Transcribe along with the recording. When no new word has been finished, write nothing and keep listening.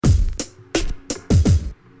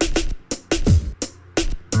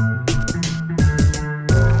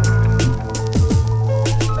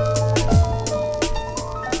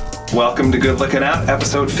Welcome to Good Looking Out,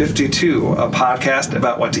 episode 52, a podcast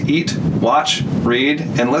about what to eat, watch, read,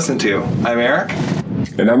 and listen to. I'm Eric.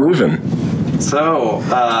 And I'm Reuven. So,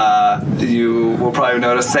 you will probably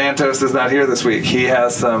notice Santos is not here this week. He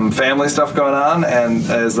has some family stuff going on and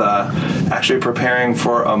is actually preparing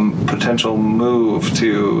for a potential move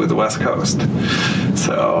to the West Coast.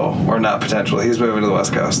 So, or not potential, he's moving to the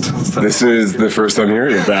West Coast. So. This is the first I'm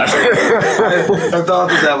hearing of that. I thought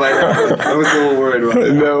that might happen. I was a little worried about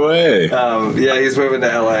it. No way. Yeah, he's moving to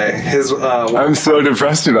LA. I'm so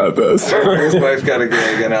depressed about this. His wife got a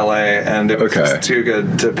gig in LA, and it was just too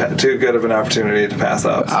good of an opportunity to pass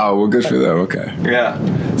up. Oh, well, good for them. Okay. Yeah.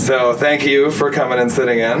 So thank you for coming and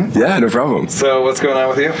sitting in. Yeah, no problem. So what's going on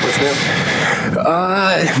with you? What's new?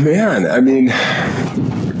 Man, I mean,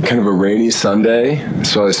 kind of a rainy Sunday,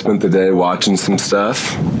 so I spent the day watching some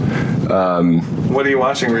stuff. What are you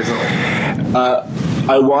watching recently?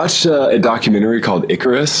 I watched a documentary called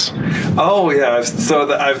Icarus. Oh, yeah. I've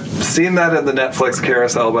seen that in the Netflix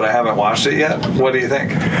carousel, but I haven't watched it yet. What do you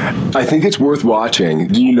think? I think it's worth watching.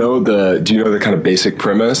 Do you know the kind of basic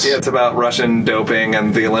premise? Yeah, it's about Russian doping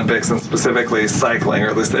and the Olympics, and specifically cycling, or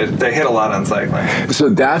at least they hit a lot on cycling. So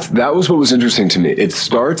that was what was interesting to me. It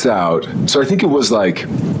starts out, so I think it was like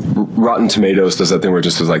Rotten Tomatoes does that thing where it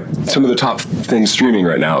just is like some of the top things streaming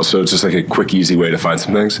right now. So it's just like a quick, easy way to find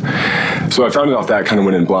some things. So I found it off that, kind of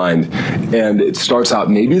went in blind. And it starts out,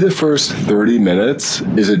 maybe the first 30 minutes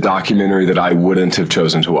is a documentary that I wouldn't have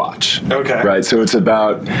chosen to watch. Okay. Right? So it's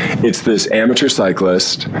this amateur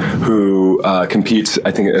cyclist who competes,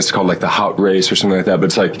 I think it's called like the Hout Race or something like that, but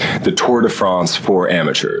it's like the Tour de France for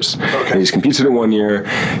amateurs. Okay. And he's competed in 1 year.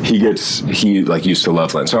 He used to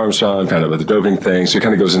love Lance Armstrong, found out about the doping thing. So he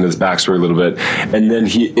kind of goes into his backstory a little bit. And then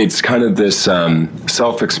it's kind of this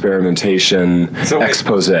self-experimentation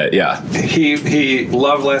expose. Yeah. He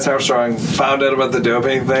loved Lance Armstrong, found out about the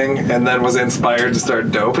doping thing, and then was inspired to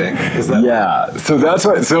start doping. Is that? Yeah. So that's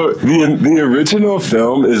why. So the original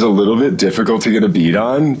film is a little bit difficult to get a beat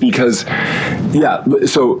on because, yeah.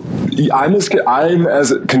 So I'm as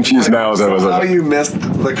confused now as I was. How you missed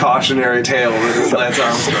the cautionary tale with Lance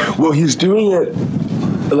Armstrong? Well, he's doing it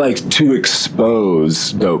like to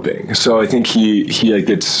expose doping. So I think he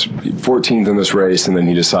gets 14th in this race, and then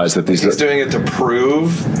he decides that he's doing it to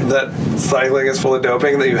prove that cycling is full of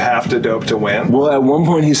doping, that you have to dope to win. Well, at one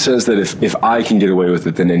point he says that if I can get away with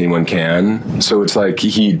it, then anyone can. So it's like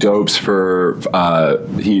he dopes for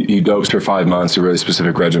he dopes for 5 months, a really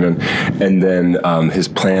specific regimen, and then his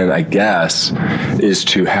plan, I guess, is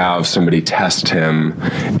to have somebody test him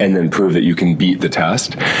and then prove that you can beat the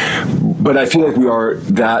test. But I feel like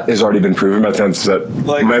that has already been proven by the sense that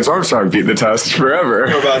Lance Armstrong beat the test forever.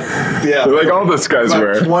 Like all those guys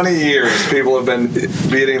were. 20 years, people have been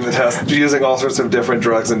beating the test using all sorts of different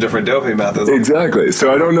drugs and different doping methods. Exactly.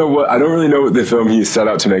 So I don't really know what the film he set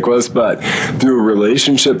out to make was, but through a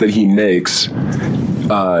relationship that he makes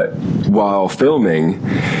while filming,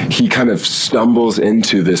 he kind of stumbles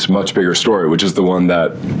into this much bigger story, which is the one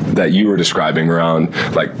that you were describing around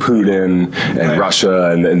like Putin and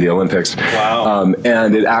Russia and the Olympics. Wow.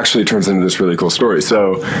 And it actually turns into this really cool story.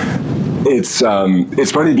 So it's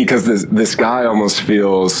funny because this guy almost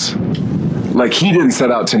feels like he didn't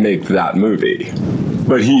set out to make that movie,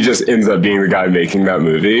 but he just ends up being the guy making that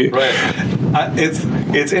movie. Right.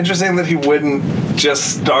 It's interesting that he wouldn't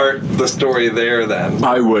just start the story there then.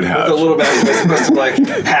 I would have. With a little bit of like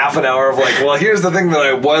half an hour of like, well, here's the thing that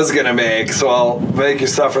I was going to make, so I'll make you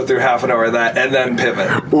suffer through half an hour of that, and then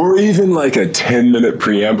pivot. Or even like a 10-minute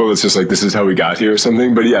preamble. It's just like, this is how we got here or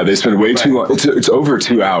something. But yeah, they spend way too long. It's over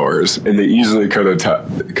 2 hours, and they easily could have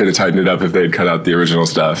tightened it up if they'd cut out the original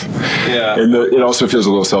stuff. Yeah. And it also feels a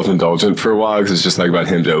little self-indulgent for a while because it's just like about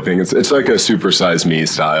him doping. It's like a Super Size Me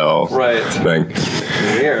style thing.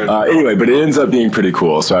 Weird. Anyway, but it ends up being pretty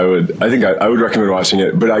cool. So I think I would recommend watching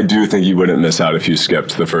it, but I do think you wouldn't miss out if you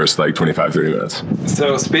skipped the first like 25, 30 minutes.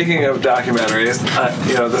 So speaking of documentaries,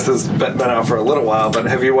 this has been out for a little while, but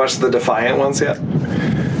have you watched the Defiant ones yet?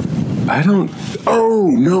 I don't. Oh,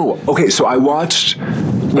 no. Okay, so I watched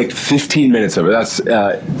like 15 minutes of it. That's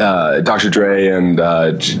Dr. Dre and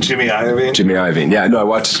Jimmy Iovine. Jimmy Iovine. Yeah, no, I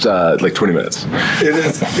watched like 20 minutes.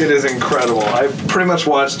 It is incredible. I pretty much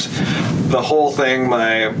watched the whole thing.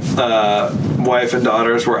 My wife and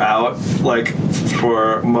daughters were out like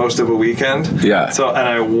for most of a weekend. Yeah. So, and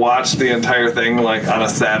I watched the entire thing like on a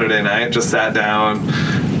Saturday night. Just sat down,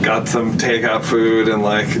 got some takeout food, and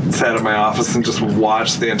like sat in my office and just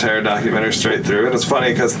watched the entire documentary straight through. And it's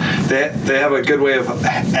funny because they have a good way of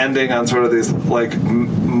ending on sort of these like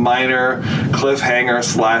minor cliffhanger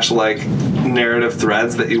 / like narrative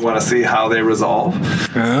threads that you want to see how they resolve.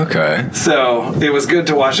 Okay. So it was good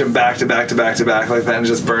to watch them back to back to back to back like that and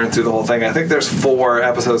just burn through the whole thing. I think there's 4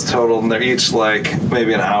 episodes total, and they're each like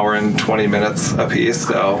maybe an hour and 20 minutes a piece.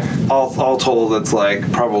 So all told, it's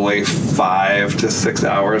like probably 5 to 6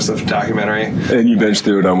 hours of documentary. And you binged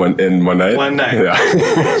through it in one night? One night. Yeah.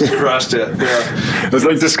 Just crushed it. Yeah. It's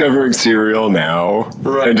like discovering Serial now,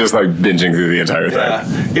 Right. and just like binging through the entire thing. Yeah,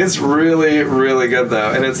 it's really, really good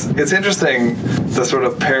though, and it's interesting the sort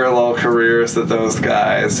of parallel careers that those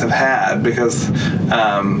guys have had because,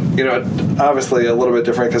 obviously a little bit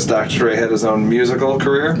different because Dr. Dre had his own musical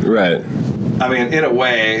career. Right. I mean, in a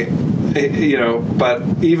way, but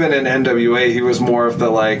even in NWA, he was more of the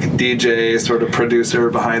like DJ sort of producer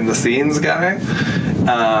behind the scenes guy.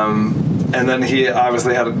 And then he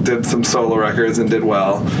obviously did some solo records and did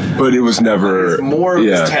well. But it was never... More of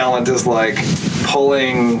his talent is like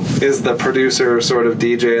is the producer sort of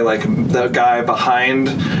DJ, like the guy behind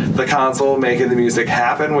the console making the music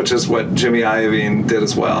happen, which is what Jimmy Iovine did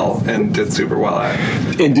as well and did super well at.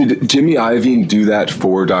 And did Jimmy Iovine do that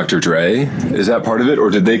for Dr. Dre? Is that part of it? Or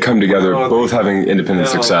did they come together both having independent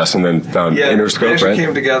success and then found Interscope, they actually right?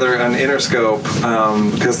 came together on Interscope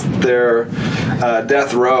because their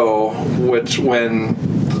Death Row, which when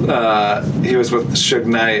he was with Suge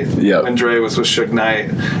Knight, when Dre was with Suge Knight,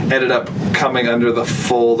 ended up coming under the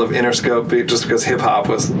fold of Interscope just because hip-hop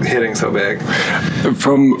was hitting so big.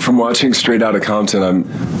 From watching Straight Outta Compton,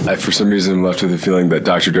 I for some reason am left with the feeling that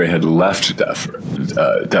Dr. Dre had left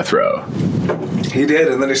Death Row. He did,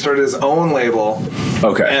 and then he started his own label.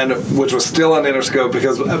 Okay. And which was still on Interscope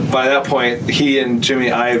because by that point he and Jimmy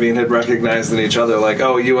Iovine had recognized in each other like,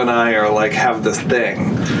 oh, you and I are like have this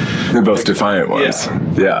thing. They're both defiant ones.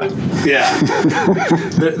 Yeah.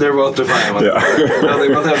 They're both defiant ones. Yeah. No, they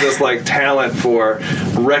both have this like talent for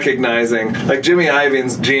recognizing. Like Jimmy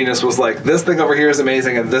Iovine's genius was like, this thing over here is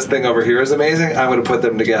amazing and this thing over here is amazing. I'm going to put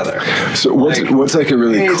them together. So what's like a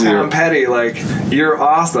really hey, clear... Tom Petty, like you're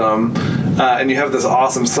awesome. And you have this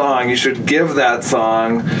awesome song. You should give that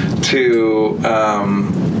song to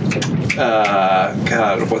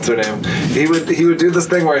God, what's her name? He would do this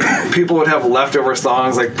thing where people would have leftover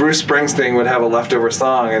songs. Like Bruce Springsteen would have a leftover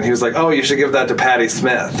song, and he was like, "Oh, you should give that to Patti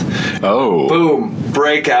Smith." Oh, boom,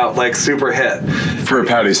 breakout, like super hit for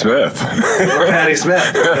Patti Smith. For Patti Smith,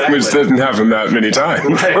 exactly. Which didn't happen that many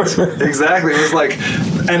times. Right, exactly. It was like,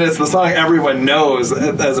 and it's the song everyone knows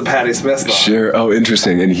as a Patti Smith song. Sure. Oh,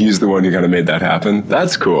 interesting. And he's the one who kind of made that happen.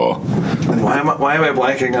 That's cool. And why am I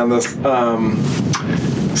blanking on this?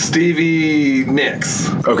 Stevie Nicks.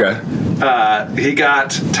 Okay. He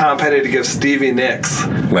got Tom Petty to give Stevie Nicks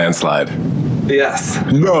Landslide. Yes.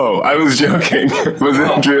 No, I was joking. Was it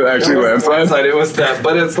actually Landslide? It was that,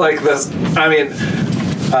 but it's like this. I mean,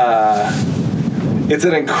 it's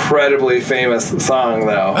an incredibly famous song,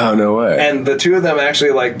 though. Oh, no way. And the two of them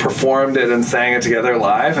actually like performed it and sang it together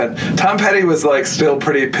live. And Tom Petty was like still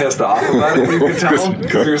pretty pissed off about it. You could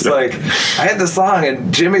tell. He was like, I had this song,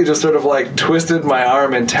 and Jimmy just sort of like twisted my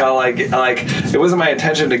arm until like it wasn't my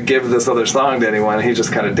intention to give this other song to anyone. He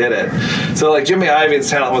just kind of did it. So like Jimmy Iovine's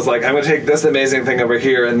talent was like, I'm going to take this amazing thing over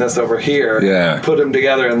here and this over here, put them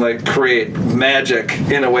together and like create magic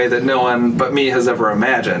in a way that no one but me has ever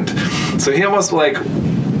imagined. So he almost like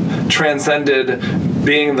transcended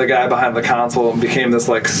being the guy behind the console and became this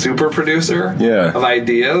like super producer of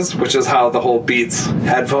ideas, which is how the whole Beats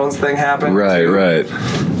headphones thing happened. Right.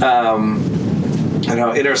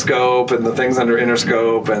 Interscope and the things under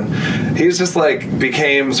Interscope, and he's just like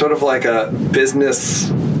became sort of like a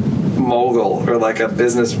business mogul or like a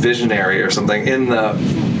business visionary or something in the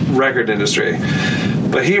record industry.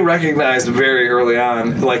 But he recognized very early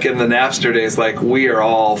on, like in the Napster days, like we are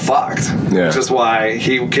all fucked. Yeah. Which is why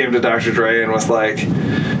he came to Dr. Dre and was like,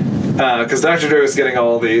 because Dr. Dre was getting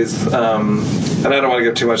all these, and I don't want to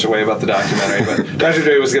give too much away about the documentary, but Dr.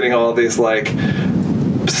 Dre was getting all these like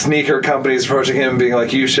sneaker companies approaching him being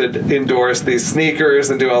like, you should endorse these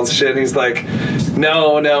sneakers and do all this shit, and he's like,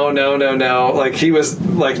 no. Like he was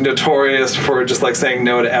like notorious for just like saying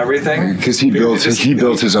no to everything because he built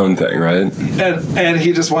his own thing, right? And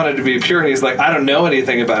he just wanted to be pure, and he's like, I don't know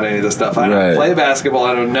anything about any of this stuff. I don't play basketball.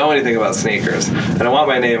 I don't know anything about sneakers. I don't want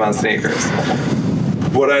my name on sneakers.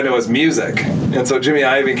 What I know is music. And so Jimmy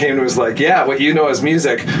Iovine came to him and was like, yeah, what you know is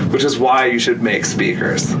music, which is why you should make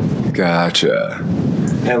speakers. Gotcha.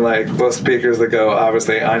 And like both speakers that go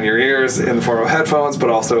obviously on your ears in the form of headphones,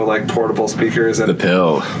 but also like portable speakers. And the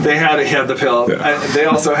pill. They had the pill. Yeah. They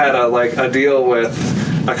also had a deal with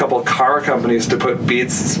a couple car companies to put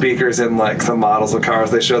Beats speakers in like some models of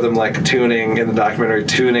cars. They show them like tuning in the documentary,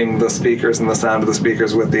 tuning the speakers and the sound of the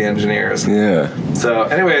speakers with the engineers. Yeah. So,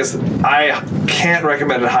 anyways, I can't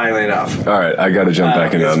recommend it highly enough. All right, I got to jump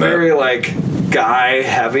back in on that. It's very like guy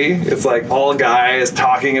heavy. It's like all guys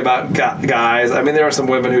talking about guys. I mean, there are some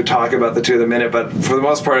women who talk about the two of them in it, but for the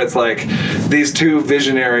most part, it's like these two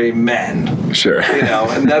visionary men. Sure. You know,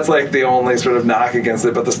 and that's like the only sort of knock against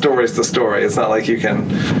it. But the story's the story. It's not like you can,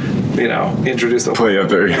 you know, introduce a play up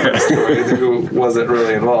there. Yeah. story who wasn't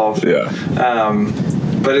really involved. Yeah.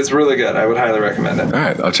 But it's really good. I would highly recommend it. All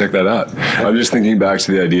right, I'll check that out. I'm just thinking back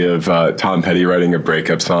to the idea of Tom Petty writing a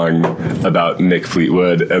breakup song about Mick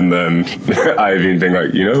Fleetwood, and then Ivy being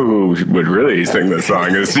like, you know who would really sing this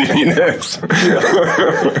song is Stevie Nicks.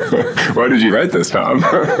 Why did you write this, Tom?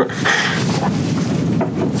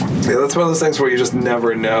 Yeah, that's one of those things where you just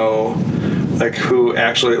never know, like, who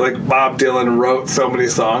actually, like, Bob Dylan wrote so many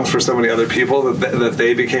songs for so many other people that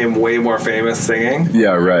they became way more famous singing.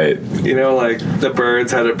 Yeah, right. You know, like, the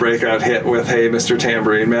Byrds had a breakout hit with Hey, Mr.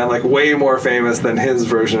 Tambourine Man, like, way more famous than his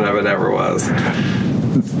version of it ever was.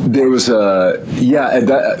 There was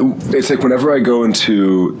it's like whenever I go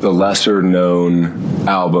into the lesser known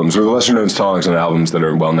albums or the lesser known songs on albums that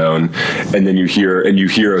are well known, and then you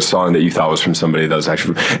hear a song that you thought was from somebody that was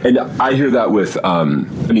actually, and I hear that with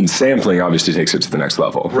sampling obviously takes it to the next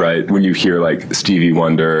level, right? When you hear like Stevie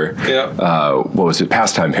Wonder, what was it,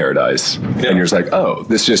 Pastime Paradise, and you're just like, oh,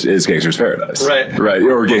 this just is Gangster's Paradise, right,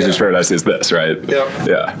 or Gangster's Paradise is this, right?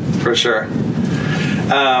 Yeah, for sure.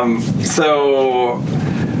 So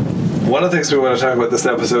one of the things we want to talk about this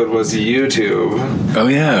episode was YouTube. Oh,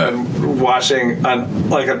 yeah. And watching an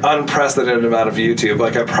unprecedented amount of YouTube.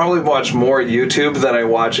 Like, I probably watch more YouTube than I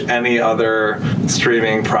watch any other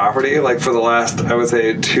streaming property, like, for the last, I would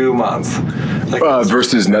say, 2 months. Like,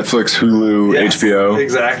 versus Netflix, Hulu, HBO.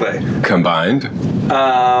 Exactly. Combined?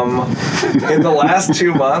 In the last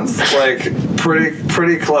 2 months, like,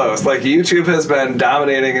 pretty close. Like, YouTube has been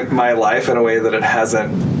dominating my life in a way that it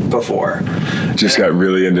hasn't before. Just got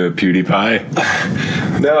really into PewDiePie?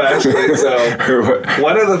 No, actually, so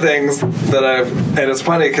one of the things that and it's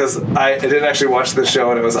funny because I didn't actually watch the show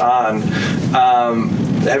when it was on.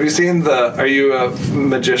 Have you seen are you a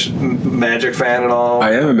Magic fan at all?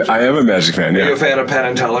 I am a Magic fan, yeah. Are you a fan of Penn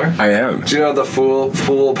and Teller? I am. Do you know the Fool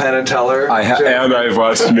Penn and Teller? And I've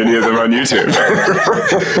watched many of them on YouTube.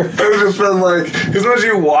 I've just been like, because once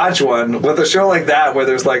you watch one with a show like that where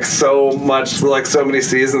there's like so much, like so many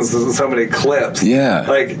seasons and so many clips,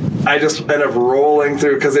 like I just end up rolling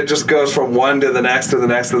through because it just goes from one to the next to the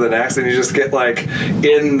next to the next, and you just get like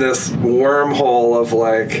in this wormhole of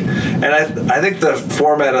like, and I think the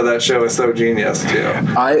format of that show is so genius too.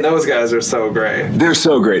 Those guys are so great. They're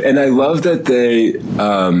so great, and I love that they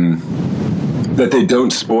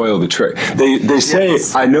don't spoil the trick. They say,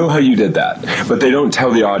 I know how you did that, but they don't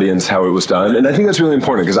tell the audience how it was done, and I think that's really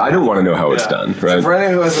important because I don't want to know how it's done. Right? So for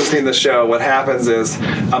anyone who hasn't seen the show, what happens is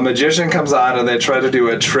a magician comes on and they try to do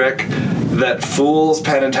a trick that fools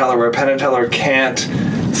Penn and Teller, where Penn and Teller can't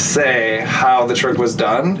say how the trick was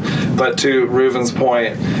done, but to Reuven's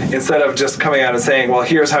point, instead of just coming out and saying, well,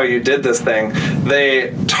 here's how you did this thing,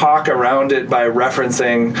 they talk around it by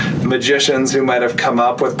referencing magicians who might have come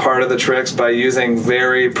up with part of the tricks by using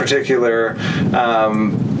very particular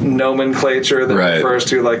nomenclature that refers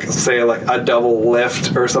to, like, say, like a double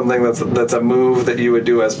lift or something that's a move that you would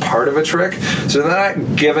do as part of a trick. So they're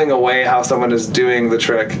not giving away how someone is doing the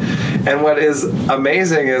trick. And what is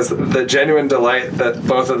amazing is the genuine delight that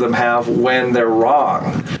both of them have when they're wrong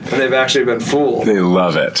and they've actually been fooled. They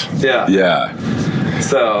love it. Yeah.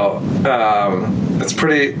 So it's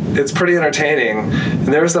pretty entertaining. And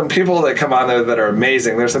there are some people that come on there that are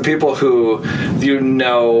amazing. There's some people who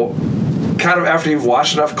kind of after you've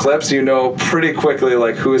watched enough clips, you know pretty quickly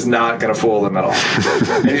like who is not going to fool them at all.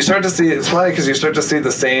 And you start to see, it's funny because you start to see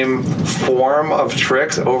the same form of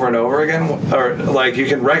tricks over and over again, or like you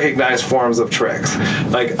can recognize forms of tricks.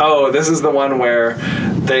 Like, oh, this is the one where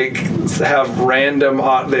they have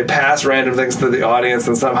they pass random things to the audience,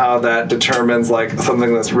 and somehow that determines like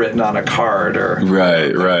something that's written on a card or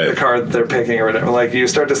the card that they're picking or whatever. Like you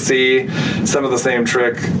start to see some of the same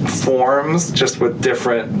trick forms just with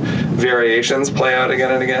different variations play out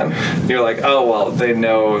again and again. You're like, oh well, they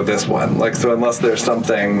know this one. Like, so unless there's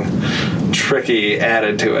something tricky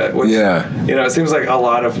added to it, which, it seems like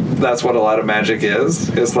that's what a lot of magic is.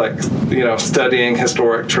 It's like, studying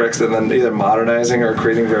historic tricks and then either modernizing or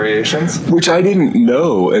creating variations. Which I didn't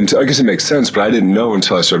know until, I guess it makes sense, but I didn't know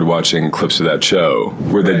until I started watching clips of that show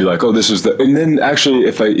where they'd be like, oh, this is the, and then actually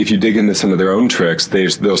if you dig into some of their own tricks,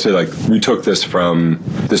 they'll say like, we took this from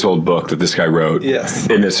this old book that this guy wrote. Yes.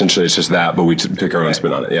 And essentially it's just that, but we pick our own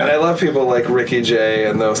spin on it. Yeah. And I love people like Ricky Jay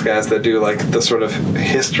and those guys that do like the sort of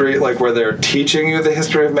history, like where they're teaching you the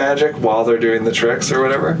history of magic while they're doing the tricks or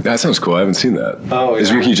whatever. That sounds cool. I haven't seen that. Oh, yeah.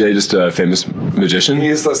 Is Ricky Jay just a famous magician?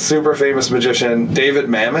 He's a super famous magician. David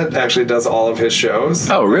Mamet actually does all of his shows.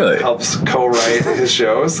 Oh, really? Helps co-write his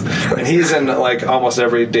shows. And he's in like almost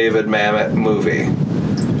every David Mamet movie.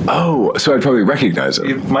 Oh, so I'd probably recognize him.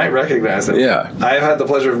 You might recognize him. Yeah. I've had the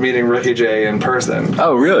pleasure of meeting Ricky Jay in person.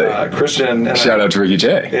 Oh, really? Christian and shout out to Ricky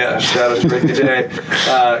Jay. Yeah, shout out to Ricky Jay.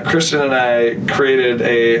 Christian and I created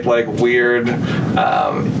a like weird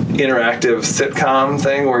interactive sitcom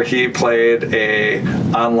thing where he played a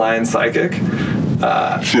online psychic.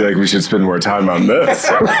 I feel like we should spend more time on this.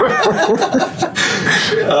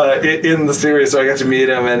 In the series, so I got to meet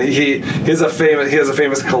him, and he has a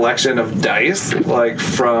famous collection of dice, like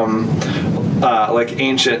from like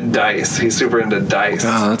ancient dice. He's super into dice.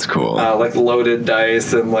 Oh, that's cool. Like loaded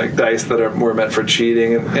dice and like dice that were meant for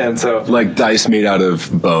cheating, and so like dice made out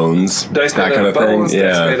of bones, dice that made kind out of bones, thing.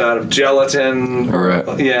 dice Yeah, made out of gelatin.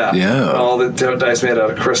 Right. Yeah. All the dice made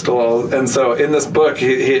out of crystal. And so in this book,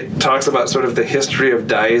 he talks about sort of the history of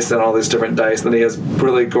dice and all these different dice. And he has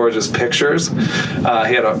really gorgeous pictures. He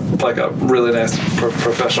had a really nice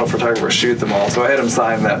professional photographer shoot them all. So I had him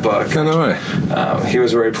sign that book. Oh, no way. He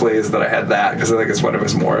was very pleased that I had that, because I think it's one of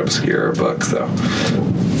his more obscure books. So,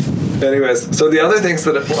 anyways, so another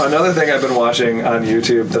thing I've been watching on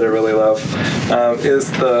YouTube that I really love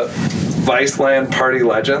is the Viceland Party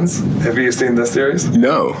Legends. Have you seen this series?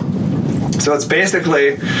 No. So it's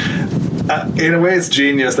basically, in a way, it's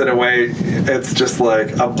genius. In a way, it's just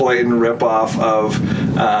like a blatant ripoff of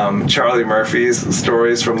Charlie Murphy's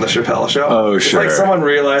stories from the Chappelle Show. Oh, it's sure. Like someone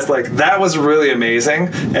realized, like, that was really amazing,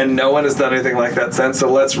 and no one has done anything like that since.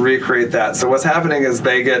 So let's recreate that. So what's happening is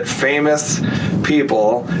they get famous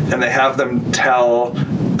people and they have them tell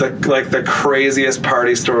the craziest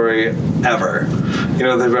party story ever, they've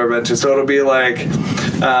ever been to. So it'll be like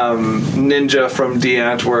Ninja from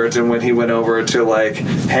Antwoord, and when he went over to like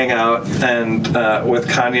hang out and with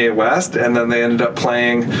Kanye West, and then they ended up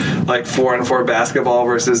playing like 4-on-4 basketball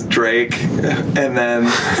versus Drake, and then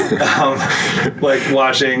like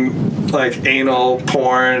watching like anal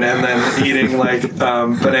porn, and then eating like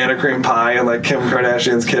banana cream pie in like Kim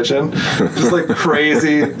Kardashian's kitchen. Just like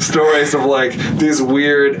crazy stories of like these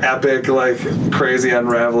weird, epic, like crazy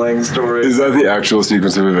unraveling stories. Is that the actual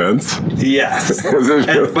sequence of events? Yes.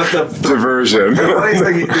 But the diversion. The funniest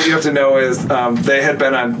thing that you have to know is they had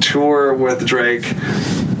been on tour with Drake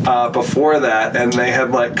before that, and they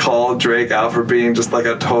had like called Drake out for being just like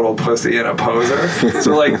a total pussy and a poser.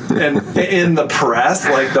 So like, and in the press,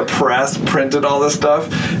 like the press printed all this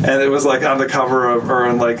stuff, and it was like on the cover of, or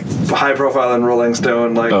in like high profile in Rolling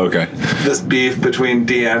Stone, like this beef between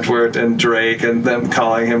Antwoord and Drake, and them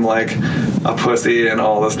calling him like a pussy and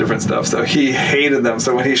all this different stuff. So he hated them.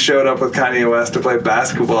 So when he showed up with Kanye West to play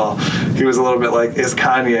basketball, he was a little bit like, is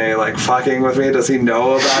Kanye like fucking with me? Does he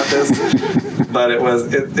know about this? But it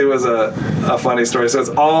was a funny story. So it's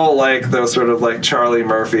all like those sort of like Charlie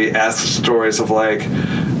Murphy-esque stories of like,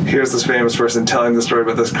 here's this famous person telling the story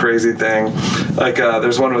about this crazy thing. Like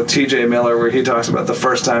there's one with TJ Miller where he talks about the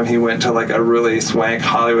first time he went to like a really swank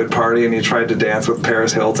Hollywood party, and he tried to dance with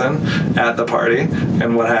Paris Hilton at the party,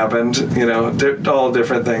 and what happened, all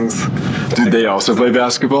different things. Did they also play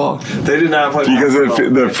basketball? They did not play basketball. Because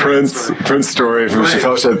of the Prince story from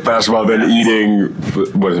Chappelle Show basketball, then eating,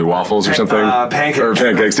 what is it, waffles or something? Pancakes. Or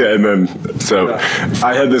pancakes, yeah. And then, so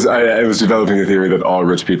I was developing the theory that all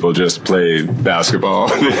rich people just play basketball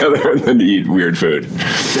together and then eat weird food.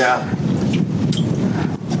 Yeah.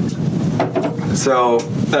 So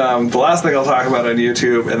the last thing I'll talk about on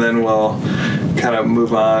YouTube, and then we'll kind of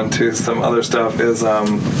move on to some other stuff, is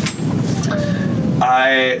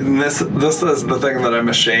this is the thing that I'm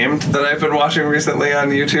ashamed that I've been watching recently on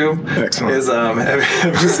YouTube. Excellent. Is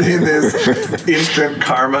have you seen these instant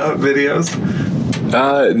karma videos?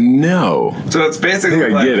 No. So it's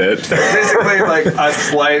basically I get it. It's basically like a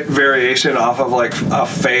slight variation off of like a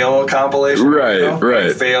fail compilation. Right, right.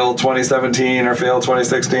 Like fail 2017 or fail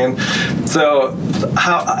 2016. So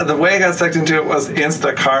how the way I got sucked into it was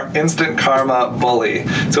instant karma bully.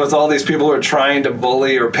 So it's all these people who are trying to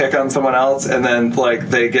bully or pick on someone else, and then like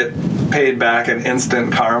they get paid back in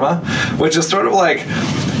instant karma, which is sort of like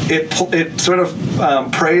it sort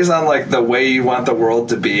of preys on like the way you want the world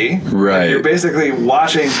to be. Right. Like, you're basically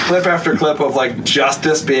watching clip after clip of like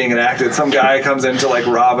justice being enacted. Some guy comes in to like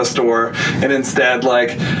rob a store, and instead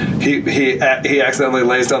like he accidentally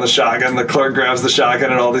lays down the shotgun. The clerk grabs the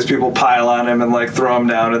shotgun, and all these people pile on him and like throw him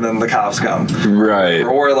down, and then the cops come. Right.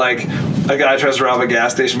 Or like a guy tries to rob a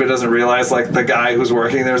gas station but doesn't realize like the guy who's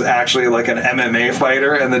working there's actually like an MMA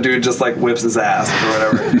fighter, and the dude just like whips his ass or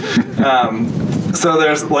whatever. So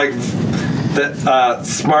there's like the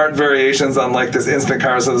smart variations on like this instant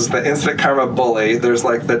karma. So there's the instant karma bully. There's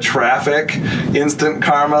like the traffic instant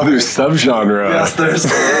karma. There's subgenre. Yes, there's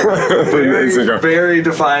very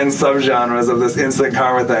defined subgenres of this instant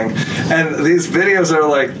karma thing. And these videos are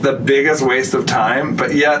like the biggest waste of time,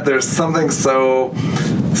 but yet there's something so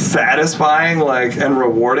satisfying like and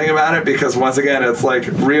rewarding about it, because once again it's like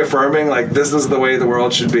reaffirming like this is the way the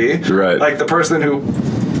world should be. Right. Like the person who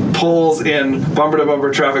pulls in bumper to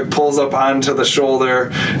bumper traffic, pulls up onto the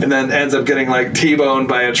shoulder, and then ends up getting like T-boned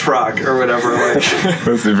by a truck or whatever. Like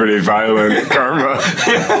that's a pretty violent karma.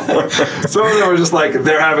 Some of them are just like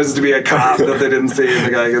there happens to be a cop that they didn't see, and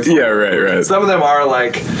the guy gets. Yeah, right. Some of them are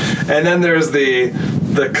like, and then there's the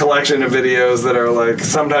collection of videos that are like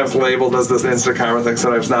sometimes labeled as this instant karma thing,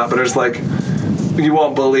 sometimes not, but it's like you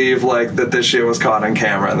won't believe like that this shit was caught on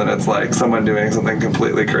camera, and then it's like someone doing something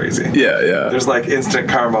completely crazy. Yeah. There's like instant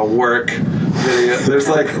karma work video. There's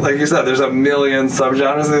like you said, there's a million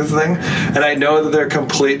subgenres of this thing, and I know that they're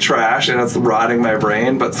complete trash and it's rotting my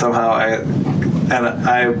brain, but somehow I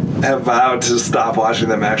have vowed to stop watching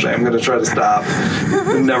them. Actually, I'm going to try to stop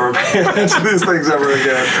and never pay attention to these things ever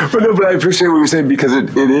again. But I appreciate what you're saying, because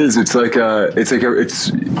it's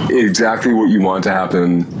exactly what you want to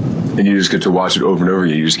happen, and you just get to watch it over and over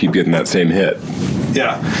again. You just keep getting that same hit.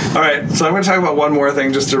 Yeah. All right. So I'm going to talk about one more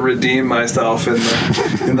thing just to redeem myself in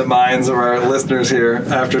the minds of our listeners here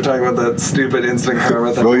after talking about that stupid instant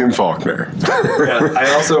karma thing. William Faulkner. Yeah.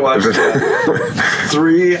 I also watched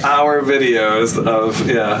 3-hour videos of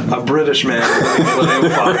a British man, William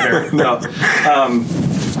Faulkner. No.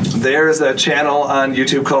 There's a channel on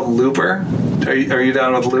YouTube called Looper. Are you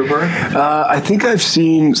down with Looper? I think I've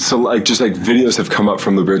seen videos have come up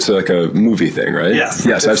from Looper. It's like a movie thing, right? Yes.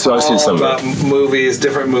 I've seen some about of it. Movies,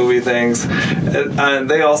 different movie things, and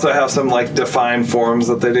they also have some like defined forms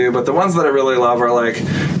that they do. But the ones that I really love are like,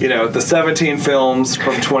 the 17 films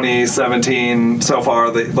from 2017 so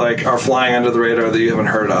far that like are flying under the radar that you haven't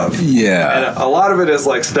heard of. Yeah. And a lot of it is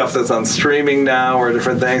like stuff that's on streaming now or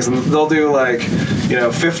different things, and they'll do like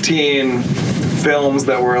 15 films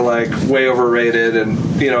that were like way overrated, and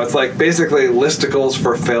it's like basically listicles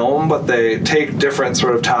for film, but they take different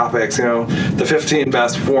sort of topics, the 15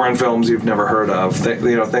 best foreign films you've never heard of,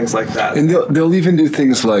 things like that. And they'll even do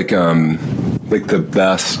things like the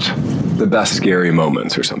best scary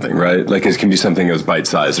moments or something, right? Like it can be something as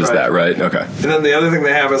bite-sized as that, right? Okay. And then the other thing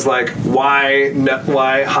they have is like why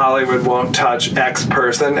Hollywood won't touch X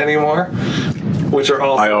person anymore, which are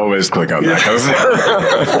all. I always click on that.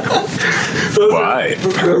 Why?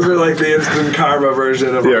 Those are like the instant karma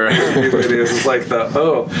version of videos. It's like but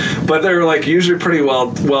they're like usually pretty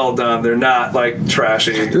well done. They're not like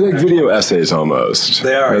trashy. They're like video essays almost.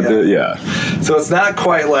 They are. Yeah. So it's not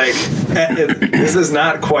quite like this is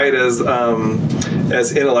not quite as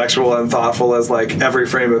intellectual and thoughtful as like Every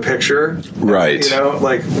Frame a Picture. Right.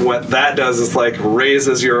 Like what that does is like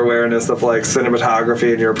raises your awareness of like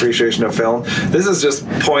cinematography and your appreciation of film. This is just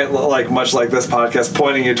much like this podcast,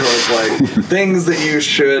 pointing you towards like things that you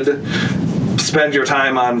should spend your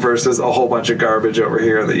time on versus a whole bunch of garbage over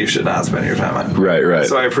here that you should not spend your time on. Right.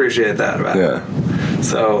 So I appreciate that about it.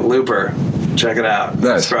 So Looper, check it out.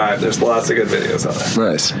 Nice. Subscribe. There's lots of good videos on there.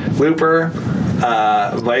 Nice. Looper,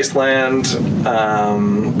 Viceland,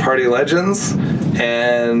 Party Legends,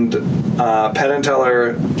 and Penn and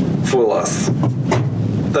Teller Fool Us.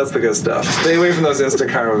 That's the good stuff. Stay away from those instant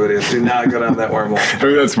karma videos. Do not go down that wormhole. I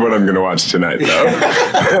mean, that's what I'm going to watch tonight, though.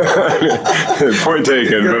 Point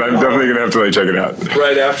taken, but I'm definitely going to have to check it out.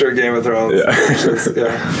 Right after Game of Thrones.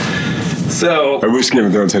 Yeah. So I wish Game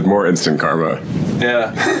of Thrones had more instant karma.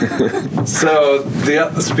 Yeah. So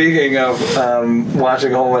speaking of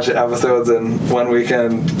watching a whole bunch of episodes in one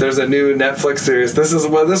weekend, there's a new Netflix series.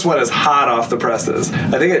 This one is hot off the presses.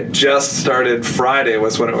 I think it just started Friday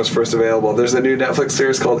was when it was first available. There's a new Netflix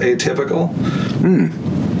series called Atypical. Do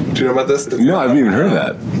you know about this? No, I haven't even heard of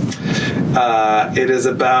that. It is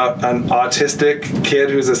about an autistic kid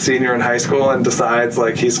who's a senior in high school and decides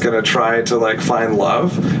like he's going to try to like find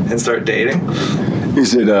love and start dating.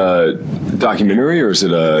 Is it a documentary or is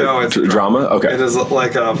it a No, it's drama? Okay. It is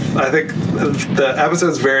like I think the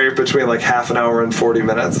episodes vary between like half an hour and 40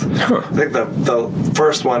 minutes. Huh. I think the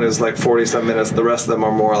first one is like 40-some minutes. The rest of them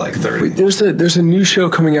are more like 30. Wait, there's a new show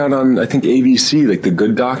coming out on, I think, ABC, like The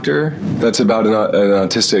Good Doctor. That's about an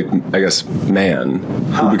autistic, I guess, man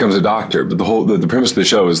who becomes a doctor. But the premise of the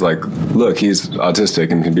show is like, look, he's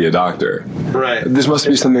autistic and can be a doctor. Right. This must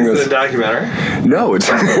be something Is that's it a documentary? no, it's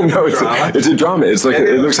Drama? it's a drama. It's like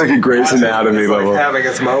it looks like a Grey's Anatomy It's level. like having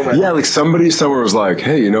its moment. Yeah, like somebody somewhere was like,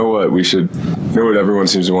 hey, you know what? We should know what everyone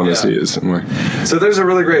seems to want to see is somewhere. So there's a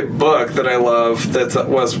really great book that I love that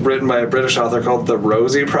was written by a British author called The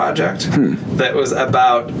Rosie Project that was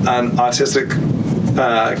about an autistic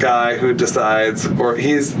guy who decides, or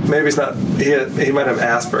he's maybe it's not, he might have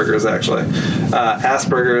Asperger's actually,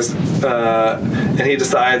 Asperger's, and he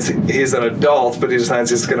decides he's an adult, but he decides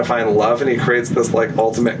he's going to find love, and he creates this like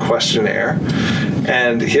ultimate questionnaire,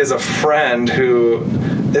 and he has a friend who.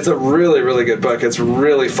 It's a really, really good book. It's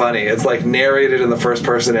really funny. It's like narrated in the first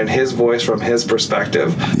person in his voice from his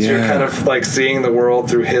perspective. So you're kind of like seeing the world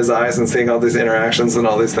through his eyes and seeing all these interactions and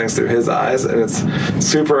all these things through his eyes. And it's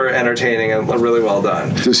super entertaining and really well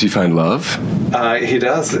done. Does he find love? He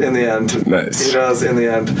does in the end. Nice. He does in the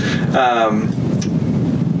end.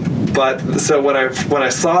 But so when I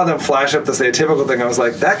saw them flash up this atypical thing, I was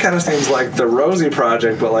like, that kind of seems like the Rosie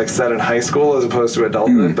Project, but like set in high school as opposed to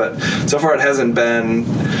adulthood. But so far it hasn't been.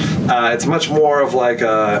 It's much more of like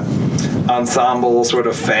a ensemble sort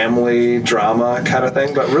of family drama kind of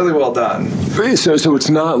thing, but really well done. So it's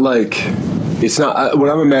not like. It's not what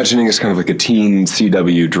I'm imagining is kind of like a teen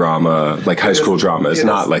CW drama, like high school drama. It's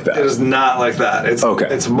not like that. It is not like that. It's okay.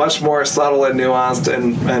 It's much more subtle and nuanced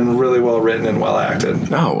and really well written and well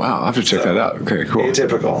acted. Oh wow, I'll have to check that out. Okay, cool.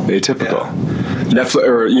 Atypical. Yeah. Netflix,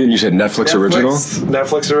 or you said Netflix original.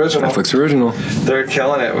 Netflix original. Netflix original. They're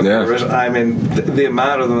killing it with the original. I mean, the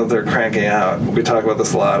amount of them that they're cranking out. We talk about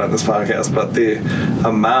this a lot on this podcast, but the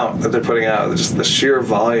amount that they're putting out, just the sheer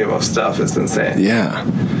volume of stuff is insane. Yeah.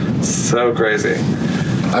 So crazy.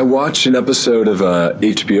 I watched an episode of a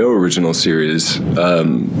HBO original series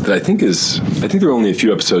that I think there are only a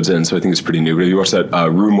few episodes in, so I think it's pretty new. But have you watched that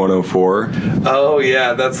Room 104? Oh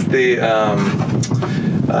yeah, that's the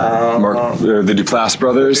the Duplass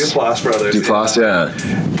brothers. Duplass brothers. Duplass, yeah.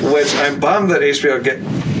 Which I'm bummed that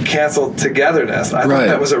HBO canceled Togetherness. I thought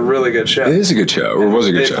that was a really good show. It is a good show, or was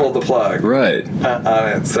a good show. They pulled the plug, right,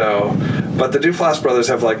 on it. So, but the Duplass brothers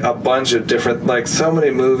have like a bunch of different, like so many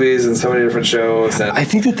movies and so many different shows. And I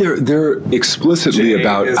think that they're explicitly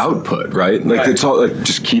about output, right? Like it's all like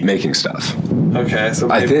just keep making stuff. Okay, so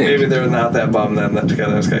maybe they're not that bummed then that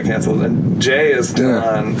Togetherness got canceled. And Jay is still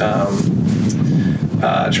on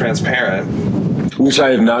Transparent. Which I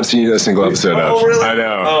have not seen a single episode of. Oh, really? I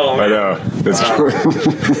know. Oh, I know. It's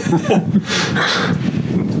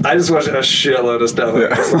I just watch a shitload of stuff.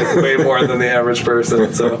 It's like way more than the average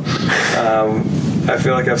person. So I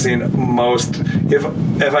feel like I've seen most. If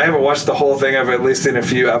I haven't watched the whole thing, I've at least seen a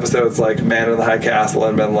few episodes, like Man in the High Castle,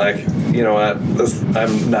 and been like, you know what,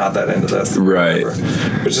 I'm not that into this. Right.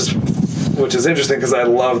 Which is interesting because I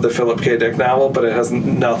love the Philip K. Dick novel, but it has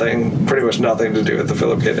pretty much nothing to do with the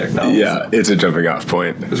Philip K. Dick novel. Yeah, it's a jumping off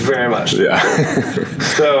point. Very much. Yeah.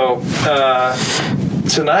 So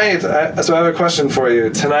tonight, so I have a question for you.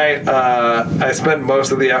 Tonight, I spent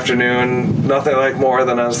most of the afternoon, nothing like more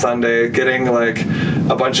than on Sunday, getting like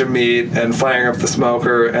a bunch of meat and firing up the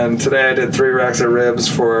smoker. And today I did 3 racks of ribs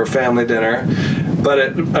for family dinner. But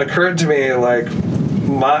it occurred to me, like,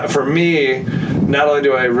 for me, not only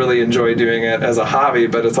do I really enjoy doing it as a hobby,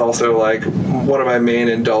 but it's also like one of my main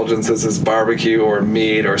indulgences is barbecue or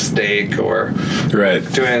meat or steak or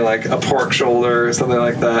doing like a pork shoulder or something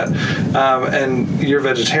like that. And you're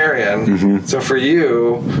vegetarian. Mm-hmm. So for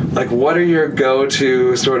you, like, what are your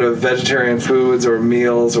go-to sort of vegetarian foods or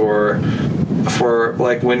meals or for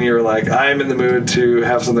like when you're like, I'm in the mood to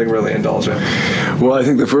have something really indulgent? Well, I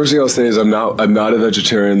think the first thing I'll say is I'm not a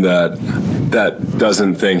vegetarian that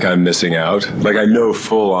doesn't think I'm missing out. Like I know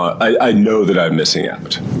full on, I know that I'm missing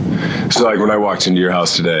out. So like when I walked into your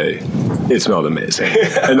house today, it smelled amazing,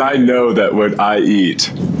 and I know that what I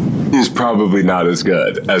eat is probably not as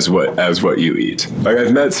good as what you eat. Like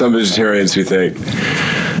I've met some vegetarians who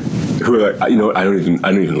are like, you know, I don't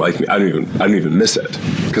even like me. I don't even miss it.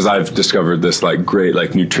 because I've discovered this like great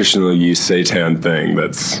like nutritional yeast seitan thing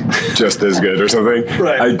that's just as good or something.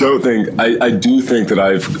 Right. I do think that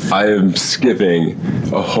I am skipping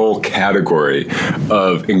a whole category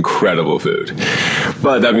of incredible food.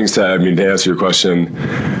 But that being said, I mean, to answer your question,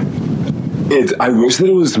 I wish that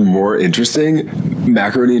it was more interesting.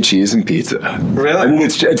 Macaroni and cheese and pizza. Really? I mean,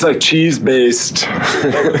 it's like cheese based,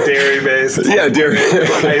 Dairy based. yeah, dairy,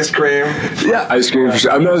 Ice cream. yeah, ice cream for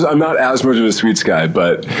sure. I'm not as much of a sweets guy,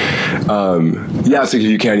 but yeah, it's like if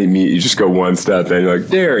you can't eat meat, you just go one step and you're like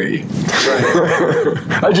dairy.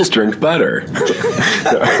 Right. I just drink butter.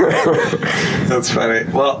 That's funny.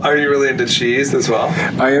 Well, are you really into cheese as well?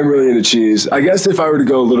 I am really into cheese. I guess if I were to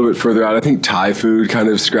go a little bit further out, I think Thai food kind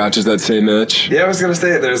of scratches that same itch. Yeah, I was going to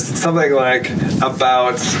say there's something like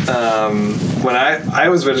about when I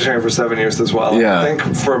was vegetarian for 7 years as well. Yeah. I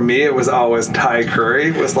think for me it was always Thai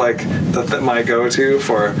curry was like my go-to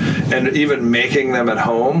for, and even making them at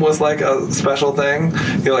home was like a special thing.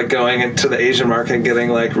 You're like going into the Asian market and getting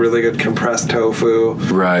like really good compressed tofu.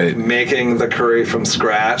 Right. Making the curry from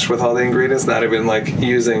scratch with all the ingredients, not even like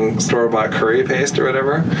using store-bought curry paste or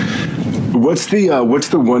whatever. What's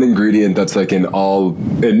the one ingredient that's like in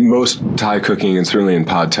most Thai cooking and certainly in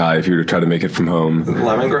pad Thai if you were to try to make it from home?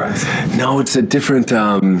 Lemongrass? No, it's a different.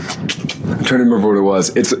 I'm trying to remember what it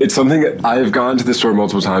was. It's something that I've gone to the store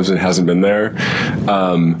multiple times and it hasn't been there,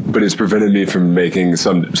 but it's prevented me from making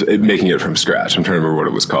it from scratch. I'm trying to remember what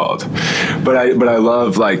it was called, but I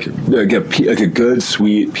love like a good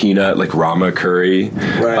sweet peanut like rama curry.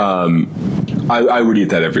 Right. I would eat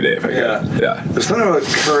that every day if I could. Yeah. There's something about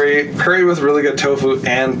curry with really good tofu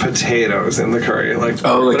and potatoes in the curry. Like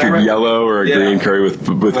a yellow or a green curry with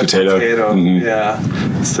potato. Mm-hmm.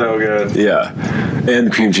 Yeah. So good. Yeah.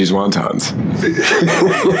 And cream cheese wontons.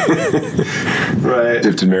 Right.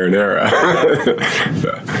 Dipped in marinara.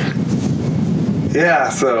 Yeah,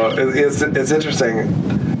 so it's interesting.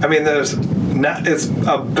 I mean, it's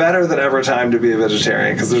a better than ever time to be a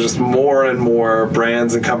vegetarian because there's just more and more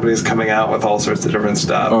brands and companies coming out with all sorts of different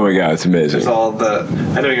stuff. Oh my god, it's amazing. There's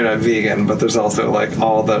I know you're not vegan, but there's also like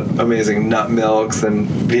all the amazing nut milks and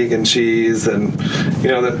vegan cheese, and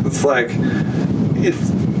it's like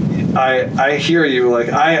I hear you. Like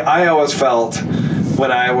I always felt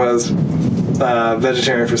when I was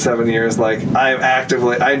vegetarian for 7 years, like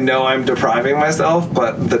I know I'm depriving myself,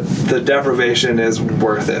 but the deprivation is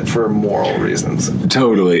worth it for moral reasons.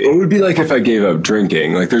 Totally. It would be like if I gave up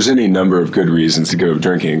drinking. Like there's any number of good reasons to give up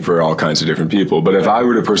drinking for all kinds of different people, but if I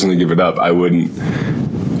were to personally give it up, I wouldn't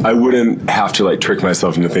have to like trick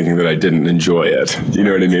myself into thinking that I didn't enjoy it. You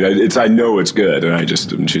know what I mean? I know it's good, and I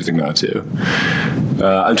just am choosing not to.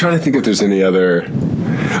 I'm trying to think if there's any other.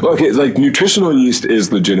 Okay, like nutritional yeast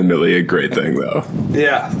is legitimately a great thing, though.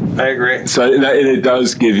 Yeah, I agree. So and it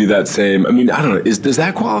does give you that same. I mean, I don't know. Does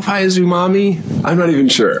that qualify as umami? I'm not even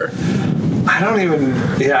sure. I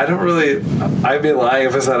don't really. I'd be lying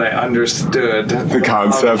if I said I understood the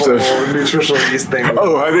concept of of nutritional yeast thing.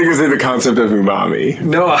 Oh, I think it's the concept of umami.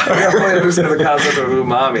 No, I definitely understand the concept of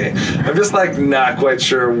umami. I'm just like not quite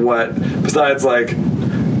sure what besides like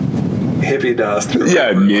hippie dust.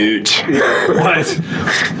 Yeah, newt. Yeah, what?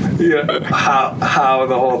 How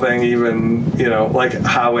the whole thing even like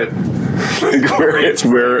how it. Like where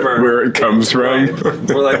it comes from. Right.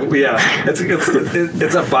 We're like, it's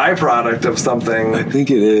a byproduct of something. I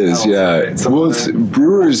think it is, else, yeah. Right? Well, it's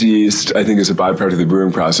brewer's yeast, I think, is a byproduct of the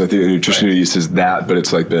brewing process. I think the nutritional yeast is that, but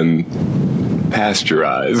it's like been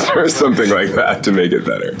pasteurized or something like that to make it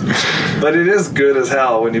better. But it is good as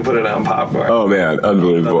hell when you put it on popcorn. Oh man,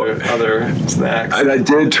 unbelievable. Other snacks. And I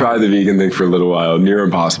did try the vegan thing for a little while, near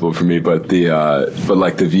impossible for me, but the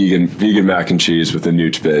vegan mac and cheese with the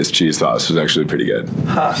nooch based cheese sauce was actually pretty good.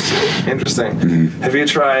 Huh. Interesting. Mm-hmm. Have you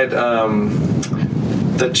tried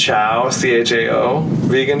the Chao, CHAO,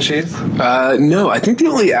 vegan cheese? No, I think the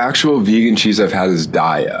only actual vegan cheese I've had is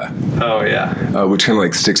Daya. Oh, yeah. Which kind of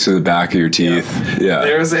like sticks to the back of your teeth. Yeah.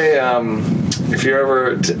 There's if you're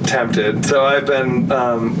ever tempted, so I've been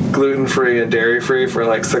gluten-free and dairy-free for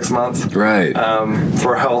like 6 months. Right.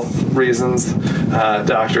 For health reasons,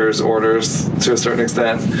 doctor's orders to a certain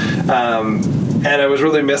extent. And I was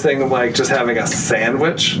really missing like just having a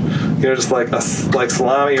sandwich, just like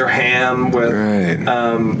salami or ham with,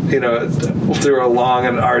 through a long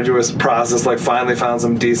and arduous process, like finally found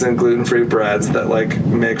some decent gluten-free breads that like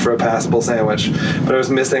make for a passable sandwich. But I was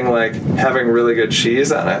missing like having really good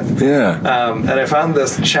cheese on it. Yeah. And I found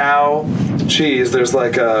this Chao cheese. There's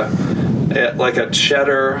like a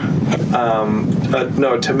cheddar,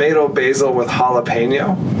 tomato basil with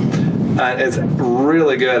jalapeno. And it's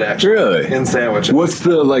really good, actually. Really? In sandwiches. What's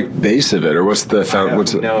the base of it, or what's the found? I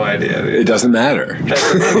have no idea. Dude. It doesn't matter. It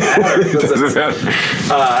doesn't matter. It doesn't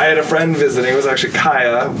matter. I had a friend visiting. It was actually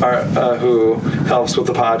Kaya, who helps with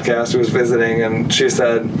the podcast, who was visiting, and she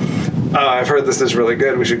said, "Oh, I've heard this is really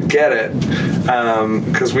good. We should get it."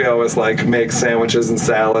 Because we always make sandwiches and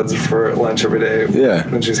salads for lunch every day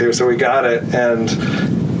when she's here. So we got it, and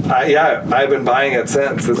I've been buying it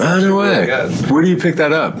since. It's no way. Really good. Where do you pick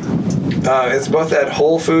that up? It's both at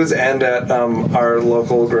Whole Foods and at our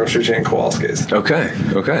local grocery chain, Kowalski's. Okay.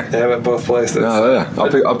 They have it both places. Oh, yeah.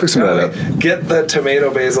 I'll pick some of that up. Get the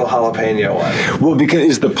tomato basil jalapeno one. Well, because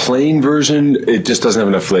is the plain version, it just doesn't have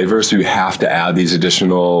enough flavor, so you have to add these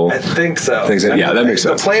additional... I think so. Things that makes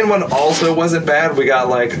sense. The plain one also wasn't bad. We got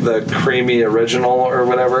the creamy original or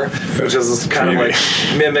whatever, which is kind of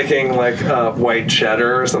mimicking white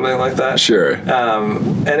cheddar or something like that. Sure.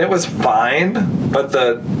 And it was fine, but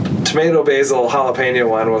the tomato basil jalapeno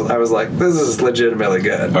one I was like, this is legitimately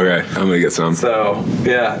good. Okay, I'm gonna get some. So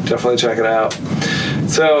yeah, definitely check it out.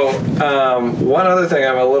 So one other thing,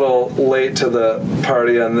 I'm a little late to the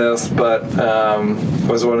party on this, but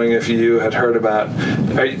was wondering if you had heard about.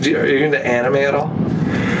 Are you into anime at all?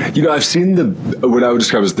 I've seen what I would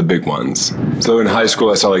describe as the big ones. So in high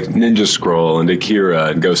school, I saw Ninja Scroll and Akira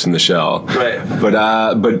and Ghost in the Shell. Right. But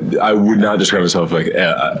I would not describe myself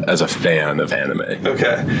as a fan of anime.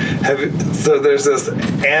 Okay. So there's this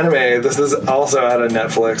anime. This is also out on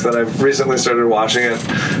Netflix, and I've recently started watching it,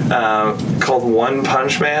 called One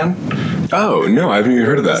Punch Man. Oh, no, I haven't even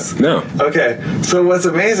heard of that. No. Okay, so what's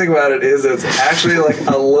amazing about it is it's actually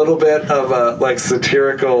a little bit of a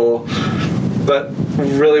satirical, but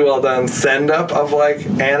really well done send-up of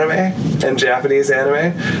anime and Japanese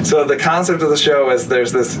anime. So the concept of the show is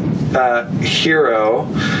there's this hero,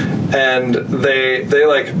 and they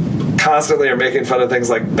constantly are making fun of things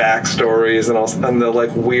like backstories and the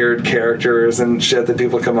weird characters and shit that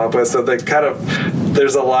people come up with. So they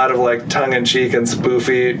there's a lot of tongue-in-cheek and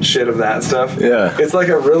spoofy shit of that stuff. Yeah. It's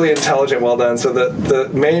a really intelligent, well done. So the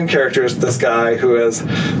main character is this guy who has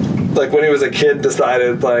when he was a kid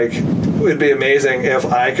decided it'd be amazing if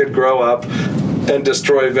I could grow up and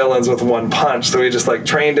destroy villains with one punch. So he just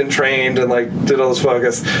trained and did all this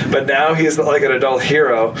focus. But now he's an adult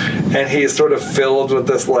hero, and he's sort of filled with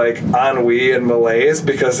this ennui and malaise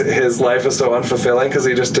because his life is so unfulfilling because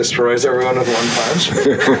he just destroys everyone with one punch.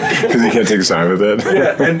 Because he can't take a sign with it.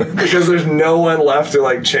 Yeah, and because there's no one left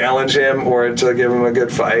to challenge him or to give him a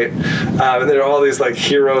good fight. And there are all these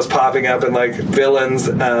heroes popping up and villains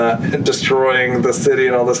destroying the city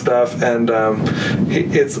and all this stuff. And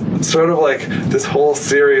it's sort of this whole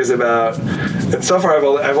series about, and so far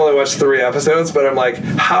I've only watched 3 episodes, but I'm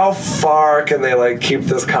how far can they keep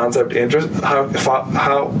this concept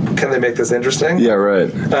how can they make this interesting? Yeah, right.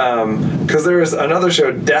 Because there's another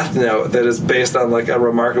show, Death Note, that is based on a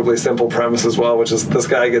remarkably simple premise as well, which is this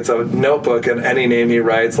guy gets a notebook and any name he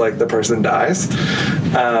writes, the person dies.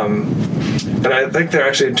 And I think they're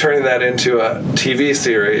actually turning that into a TV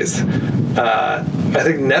series. I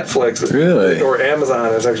think Netflix or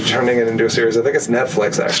Amazon is actually turning it into a series. I think it's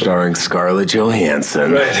Netflix, actually. Starring Scarlett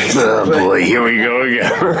Johansson. Right. Oh, boy, here we go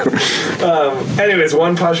again. Anyways,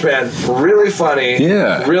 One Punch Man, really funny.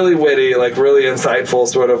 Yeah. Really witty, really insightful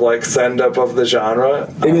sort of send-up of the genre.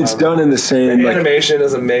 And it's done in the same... The animation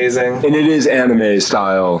is amazing. And it is anime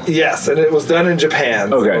style. Yes, and it was done in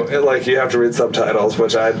Japan. Okay. So you have to read subtitles,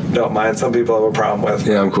 which I don't mind. Some people have a problem with.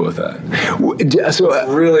 Yeah, I'm cool with that. So it's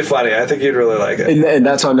really funny. I think you'd really like it. And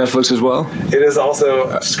that's on Netflix as well? It is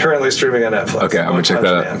also currently streaming on Netflix. Okay, I'm going to check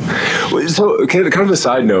that out. So, kind of a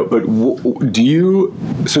side note, but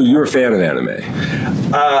so you're a fan of anime?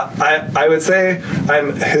 I would say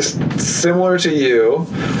I'm similar to you.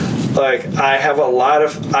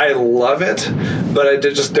 I love it, but I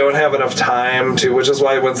just don't have enough time to, which is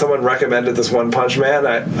why when someone recommended this One Punch Man,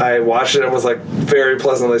 I watched it and was very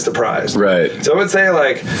pleasantly surprised. Right. So I would say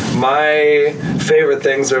my favorite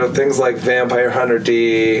things are things like Vampire Hunter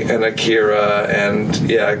D and Akira and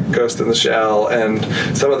Ghost in the Shell and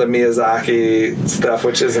some of the Miyazaki stuff,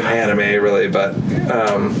 which isn't anime really, but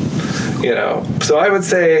so I would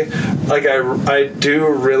say I do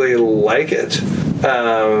really like it.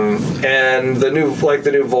 And the new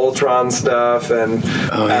Voltron stuff and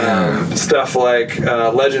stuff like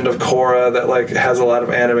Legend of Korra that has a lot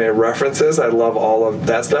of anime references. I love all of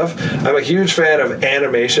that stuff. I'm a huge fan of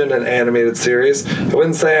animation and animated series. I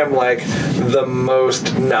wouldn't say I'm the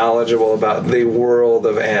most knowledgeable about the world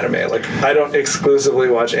of anime. I don't exclusively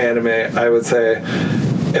watch anime. I would say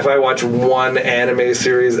if I watch one anime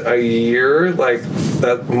series a year,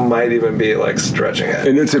 that might even be like stretching it.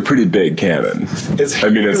 And it's a pretty big canon. It's I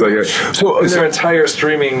mean, it's like and there are entire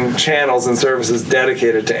streaming channels and services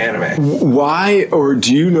dedicated to anime. why, or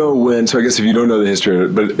do you know when? So I guess if you don't know the history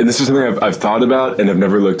of it, but and this is something I've thought about and I've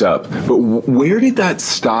never looked up. But where did that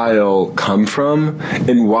style come from,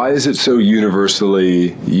 and why is it so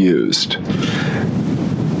universally used?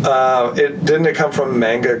 Didn't it come from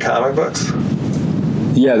manga comic books?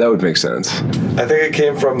 Yeah, that would make sense. I think it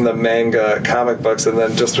came from the manga comic books and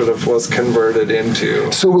then just sort of was converted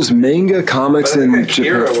into. So was manga comics But I in think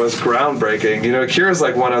Akira Japan? was groundbreaking. You know, Akira is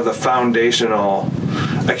like one of the foundational.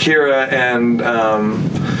 Akira and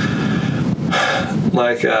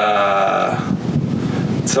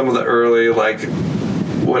some of the early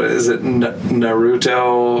what is it?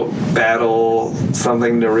 Naruto Battle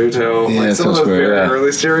something Naruto. Yeah, like some of those familiar, very yeah.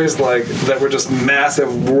 early series that were just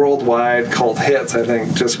massive worldwide cult hits. I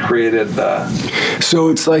think just created the. So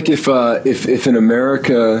it's like if in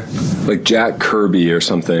America, like Jack Kirby or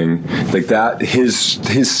something like that, his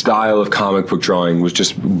style of comic book drawing was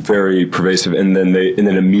just very pervasive, and then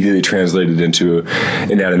immediately translated into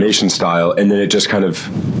an animation style, and then it just kind of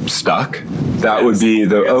stuck. That would be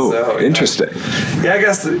interesting. Yeah, I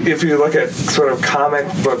guess if you look at sort of comic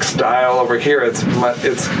book style over here, it's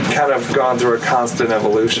kind of gone through a constant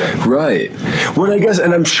evolution. Right. Well, I guess,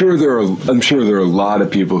 and I'm sure there are a lot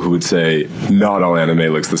of people who would say not all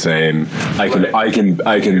anime looks the same. I can.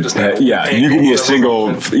 Yeah, you can be a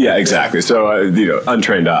single. Yeah, exactly. So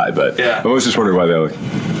untrained eye, but yeah. I was just wondering why they look.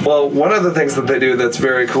 Well, one of the things that they do that's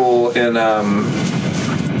very cool in.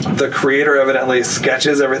 The creator evidently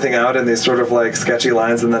sketches everything out in these sort of like sketchy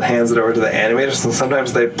lines and then hands it over to the animators. And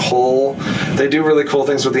sometimes they do really cool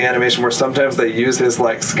things with the animation where sometimes they use his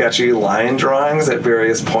like sketchy line drawings at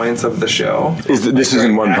various points of the show. This is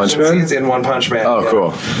in One Punch Man? In One Punch Man. Oh, yeah.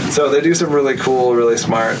 Cool. So they do some really cool, really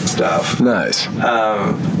smart stuff. Nice.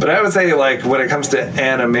 But I would say like when it comes to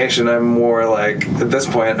animation, I'm more like, at this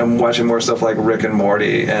point, I'm watching more stuff like Rick and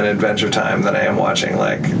Morty and Adventure Time than I am watching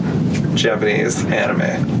like Japanese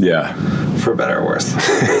anime. Yeah. For better or worse.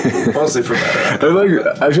 Mostly for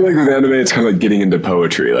better. I feel like with anime, it's kind of like getting into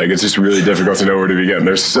poetry. Like, it's just really difficult to know where to begin.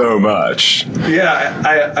 There's so much.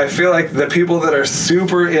 Yeah, I feel like the people that are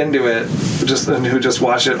super into it, who just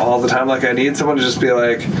watch it all the time, like, I need someone to just be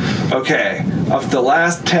like, okay, of the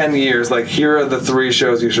last 10 years, like, here are the 3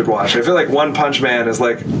 shows you should watch. I feel like One Punch Man is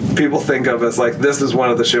like, people think of as like, this is one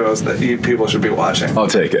of the shows that people should be watching. I'll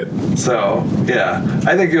take it. So, yeah,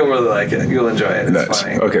 I think you'll really like it. You'll enjoy it. It's nice.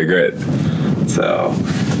 funny. Okay, great. So,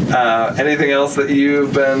 anything else that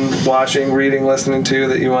you've been watching, reading, listening to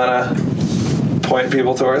that you want to point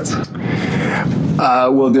people towards?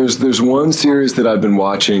 Well, there's one series that I've been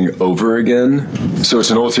watching over again. So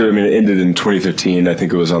it's an old series. I mean, it ended in 2015. I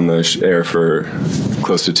think it was on the air for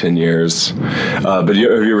close to 10 years. But have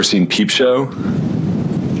you ever seen Peep Show?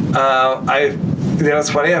 It's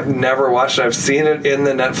funny. I've never watched it. I've seen it in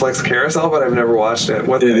the Netflix carousel, but I've never watched it.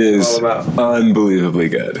 What it is all about? Unbelievably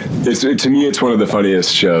good. To me, it's one of the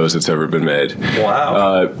funniest shows that's ever been made.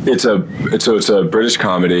 Wow. It's a British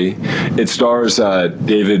comedy. It stars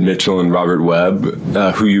David Mitchell and Robert Webb,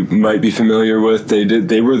 who you might be familiar with.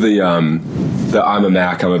 They were the I'm a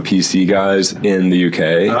Mac, I'm a PC guys in the UK.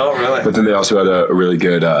 Oh, really? But then they also had a really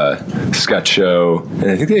good sketch show,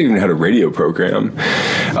 and I think they even had a radio program.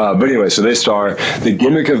 But anyway, so they star. The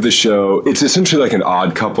gimmick of the show, it's essentially like an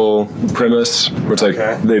Odd Couple premise, where it's like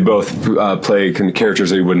they both play characters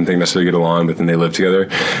that you wouldn't think necessarily get along, but then they live together.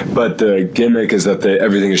 But the gimmick is that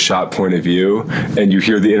everything is shot point of view, and you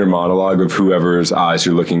hear the inner monologue of whoever's eyes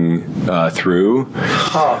you're looking through.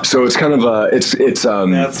 Huh. So it's kind of it's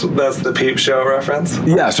that's the Peep Show reference.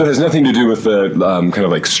 Yeah, so it has nothing to do with the kind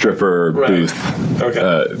of like stripper booth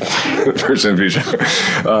person of Peep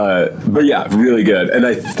Show. But yeah, really good, and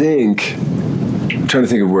I think. I'm trying to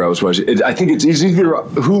think of where I was watching it. I think it's either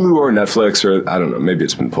Hulu or Netflix, or I don't know, maybe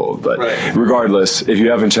it's been pulled. But regardless, if you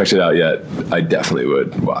haven't checked it out yet, I definitely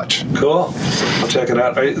would watch. Cool. I'll check it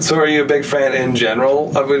out. Are you a big fan in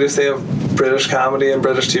general, would you say, of British comedy and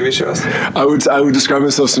British TV shows? I would describe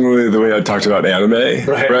myself similarly to the way I talked about anime.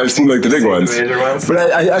 Right. I've seen like the big ones. The major ones. But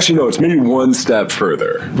I actually know it's maybe one step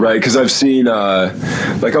further, right? Because I've seen,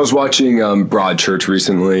 like I was watching Broadchurch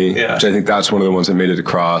recently, which I think that's one of the ones that made it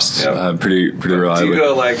across pretty reliably. Do you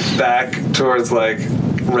go like back towards like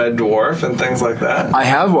Red Dwarf and things like that? I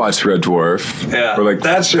have watched Red Dwarf. Yeah. Or like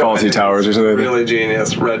Fawlty Towers or something. Really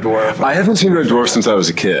genius, Red Dwarf. I haven't seen Red Dwarf since I was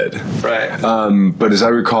a kid. Right. But as I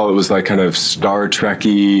recall, it was like kind of Star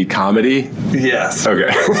Trek-y comedy. Yes.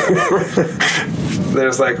 Okay.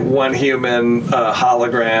 there's like one human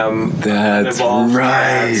hologram. That's involved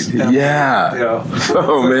right. and, Yeah. you know,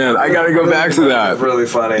 Oh man, I gotta go back to that. really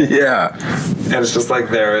funny. Yeah. And it's just like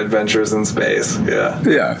their adventures in space. Yeah.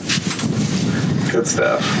 Yeah. Good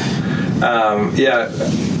stuff. Yeah,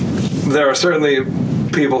 there are certainly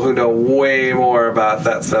people who know way more about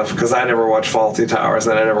that stuff because I never watched Fawlty Towers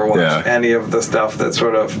and I never watched any of the stuff that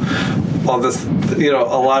sort of all this, you know,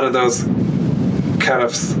 a lot of those kind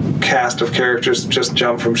of cast of characters just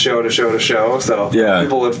jump from show to show to show, so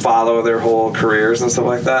people would follow their whole careers and stuff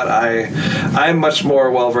like that. I'm much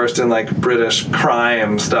more well versed in like British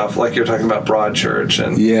crime stuff, like you're talking about Broadchurch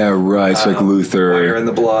and it's like Luther, Fire in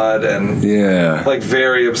the Blood, and like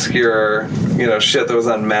very obscure, you know, shit that was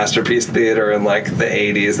on Masterpiece Theater in like the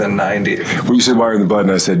 80s and 90s. Well, you said Wire in the Blood,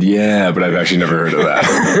 and I said but I've actually never heard of that.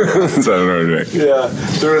 So I don't know anything. Yeah,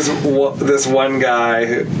 there was this one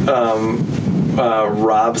guy,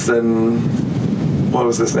 Robson, what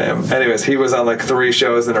was his name? Anyways, he was on like 3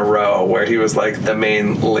 shows in a row where he was like the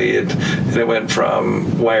main lead, and it went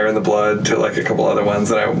from Wire in the Blood to like a couple other ones,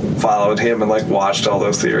 and I followed him and like watched all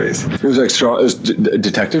those series. It was like strong. It was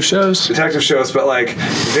detective shows, but like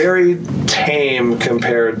very tame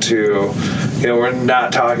compared to, you know, we're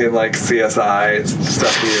not talking like CSI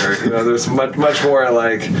stuff here. You know, there's much more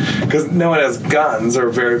like, because no one has guns, or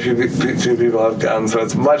very few people have guns, so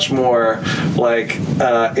it's much more like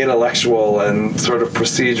intellectual and sort of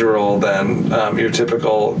procedural than your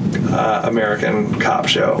typical American cop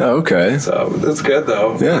show. Oh, okay. So it's good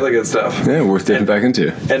though. Yeah. Really good stuff. Yeah, worth dipping back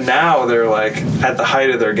into. And now they're like at the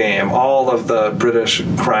height of their game. All of the British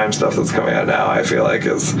crime stuff that's coming out now, I feel like,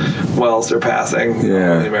 is well surpassing all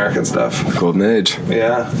the American stuff. Golden age.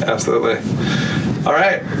 Yeah, absolutely. All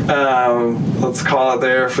right, let's call it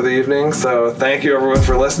there for the evening. So thank you everyone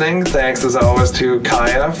for listening. Thanks as always to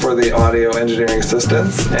Kaya for the audio engineering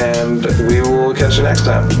assistance, and we will catch you next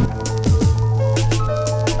time.